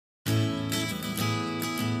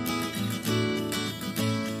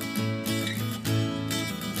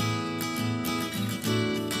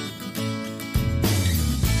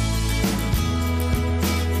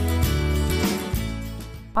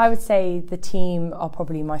I would say the team are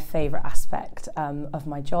probably my favourite aspect of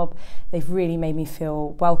my job. They've really made me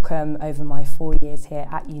feel welcome over my 4 years here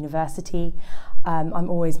at university. I'm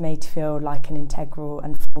always made to feel like an integral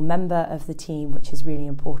and full member of the team, which is really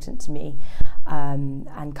important to me.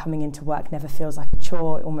 And coming into work never feels like a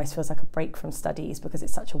chore, it almost feels like a break from studies because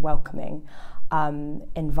it's such a welcoming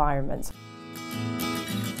environment.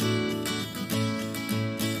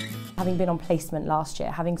 Having been on placement last year,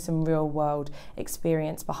 having some real world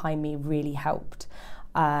experience behind me really helped,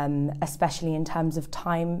 especially in terms of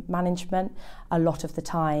time management. A lot of the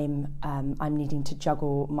time I'm needing to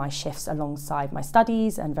juggle my shifts alongside my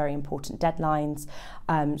studies and very important deadlines.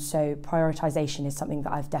 So prioritisation is something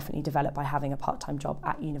that I've definitely developed by having a part-time job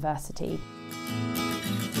at university.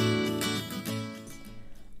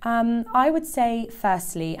 I would say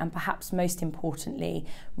firstly, and perhaps most importantly,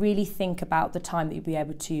 really think about the time that you'll be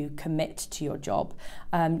able to commit to your job.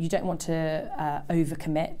 You don't want to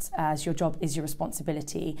overcommit, as your job is your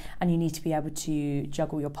responsibility and you need to be able to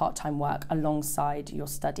juggle your part-time work alongside your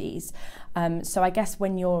studies. So I guess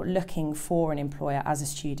when you're looking for an employer as a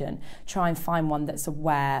student, try and find one that's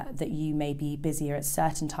aware that you may be busier at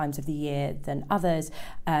certain times of the year than others,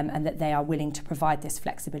 and that they are willing to provide this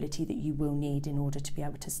flexibility that you will need in order to be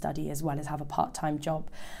able to study as well as have a part-time job.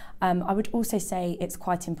 I would also say it's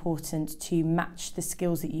quite important to match the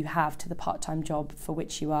skills that you have to the part-time job for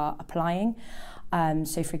which you are applying.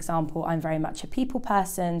 So for example, I'm very much a people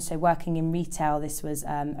person, so working in retail, this was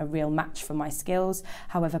a real match for my skills.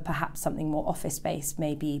 However, perhaps something more office-based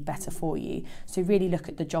may be better for you. So really look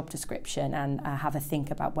at the job description and have a think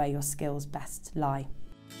about where your skills best lie.